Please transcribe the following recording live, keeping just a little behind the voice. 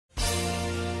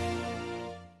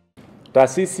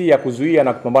Taasisi ya kuzuia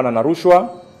na kupambana na rushwa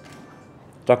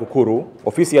TAKUKURU,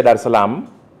 ofisi ya Dar es Salaam,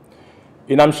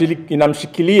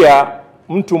 inamshikilia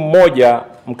mtu mmoja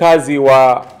mkazi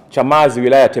wa Chamazi,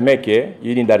 wilaya ya Temeke,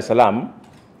 jijini Dar es Salaam,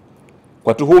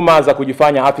 kwa tuhuma za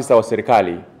kujifanya afisa wa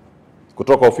serikali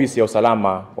kutoka ofisi ya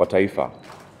usalama wa taifa.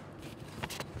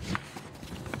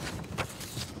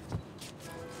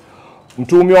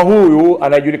 Mtuhumiwa huyu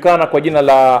anajulikana kwa jina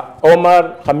la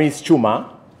Omar Hamis Chuma,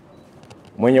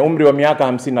 mwenye umri wa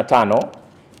miaka 55.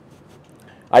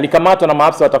 Alikamatwa na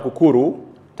maafisa wa TAKUKURU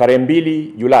tarehe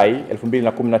 2 Julai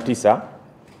 2019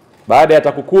 baada ya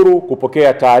TAKUKURU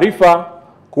kupokea taarifa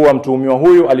kuwa mtuhumiwa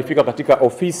huyu alifika katika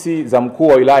ofisi za mkuu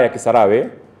wa wilaya ya Kisarawe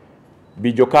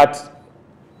DC Jokate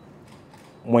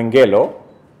Mwengelo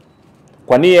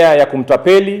kwa nia ya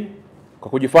kumtapeli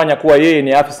kwa kujifanya kuwa yeye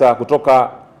ni afisa kutoka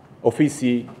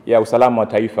ofisi ya usalama wa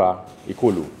taifa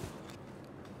Ikulu.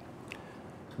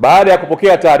 Baada ya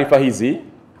kupokea taarifa hizi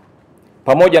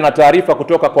pamoja na taarifa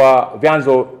kutoka kwa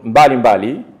vyanzo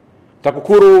mbalimbali,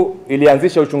 TAKUKURU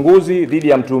ilianzisha uchunguzi dhidi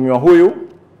ya mtuhumiwa huyu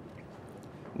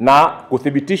na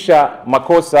kuthibitisha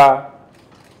makosa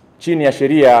chini ya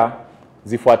sheria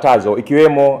zifuatazo,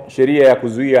 ikiwemo sheria ya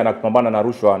kuzuia na kupambana na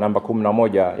rushwa namba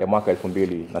 11 ya mwaka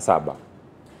 2007.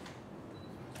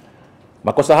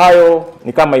 Makosa hayo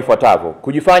ni kama ifuatavyo: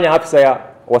 kujifanya afisa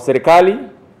wa serikali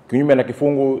kinyume na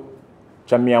kifungu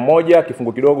cha 100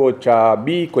 kifungu kidogo cha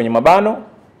B kwenye mabano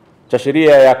cha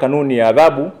sheria ya kanuni ya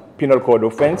adhabu Penal Code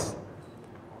Offense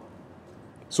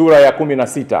sura ya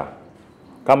 16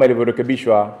 kama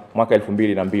ilivyorekebishwa mwaka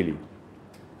 2002.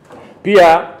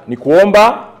 Pia ni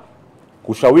kuomba,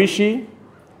 kushawishi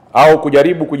au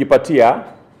kujaribu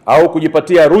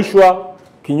kujipatia rushwa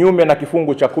kinyume na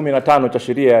kifungu cha 15 cha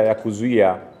sheria ya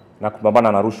kuzuia na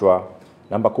kupambana na rushwa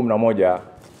namba 11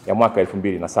 ya mwaka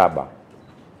 2007.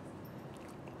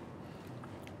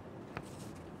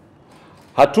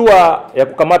 Hatua ya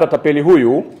kukamata tapeli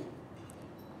huyu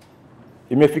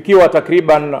imefikiwa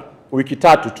takriban wiki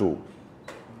 3 tu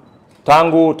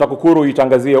tangu TAKUKURU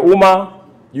itangazie umma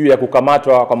juu ya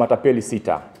kukamatwa kwa matapeli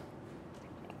 6.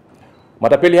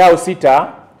 Matapeli hao 6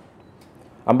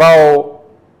 ambao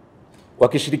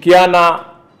wakishirikiana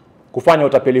kufanya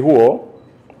utapeli huo,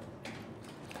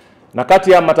 na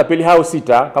kati ya matapeli hao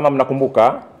 6 kama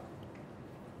mnakumbuka,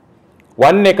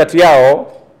 4 kati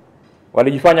yao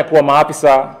walijifanya kuwa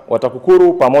maafisa wa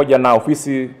TAKUKURU pamoja na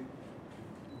ofisi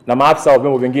na maafisa wa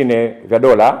vyombo vingine vya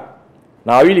dola,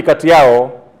 na 2 kati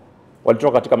yao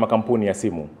walitoka katika makampuni ya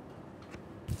simu.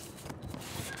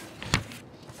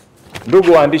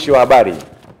 Ndugu waandishi wa habari,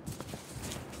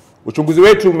 uchunguzi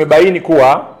wetu umebaini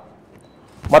kuwa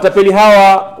matapeli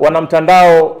hawa wana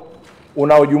mtandao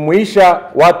unaojumuisha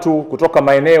watu kutoka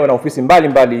maeneo na ofisi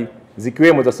mbalimbali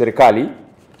zikiwemo za serikali,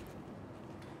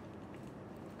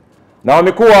 na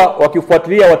wamekuwa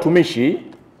wakifuatilia watumishi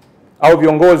au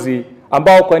viongozi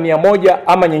ambao kwa nia moja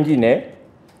ama nyingine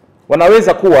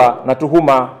wanaweza kuwa na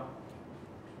tuhuma,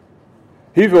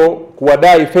 hivyo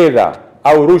kuwadai fedha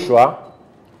au rushwa,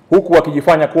 huku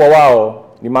wakijifanya kuwa wao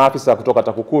ni maafisa kutoka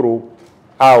TAKUKURU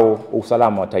au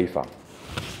usalama wa taifa.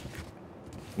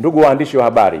 Ndugu waandishi wa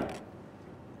habari,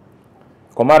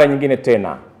 kwa mara nyingine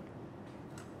tena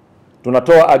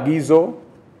tunatoa agizo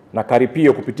na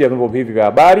karipio kupitia vyombo hivi vya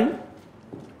habari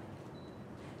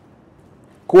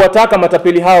kuwataka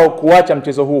matapeli hao kuacha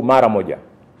mchezo huu mara moja,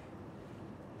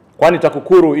 kwani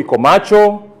TAKUKURU iko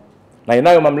macho na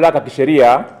inayo mamlaka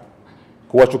kisheria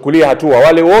kuwachukulia hatua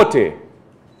wale wote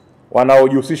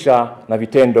wanaojihusisha na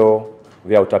vitendo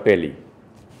vya utapeli.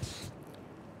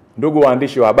 Ndugu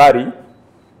waandishi wa habari,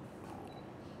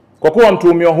 kwa kuwa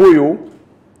mtuhumiwa huyu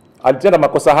alitenda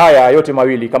makosa haya yote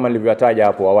mawili kama nilivyotaja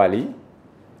hapo awali,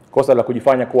 kosa la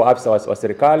kujifanya kuwa afisa wa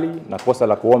serikali na kosa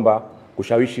la kuomba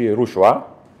kushawishi rushwa,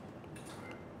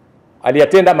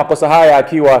 aliyatenda makosa haya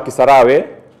akiwa Kisarawe,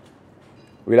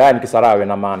 wilayani Kisarawe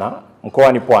na maana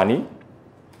mkoani Pwani.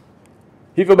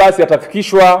 Hivyo basi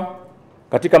atafikishwa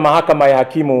katika mahakama ya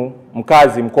hakimu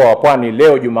mkazi mkoa wa Pwani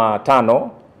leo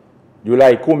Jumatano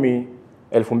Julai 10,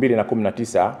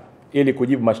 2019 ili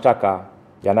kujibu mashtaka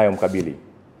yanayomkabili.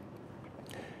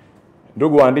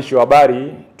 Ndugu waandishi wa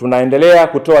habari, tunaendelea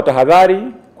kutoa tahadhari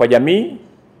kwa jamii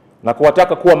na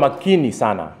kuwataka kuwa makini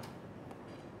sana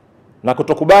na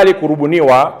kutokubali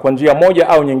kurubuniwa kwa njia moja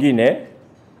au nyingine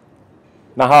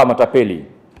na hawa matapeli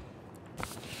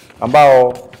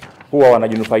ambao huwa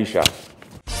wanajinufaisha.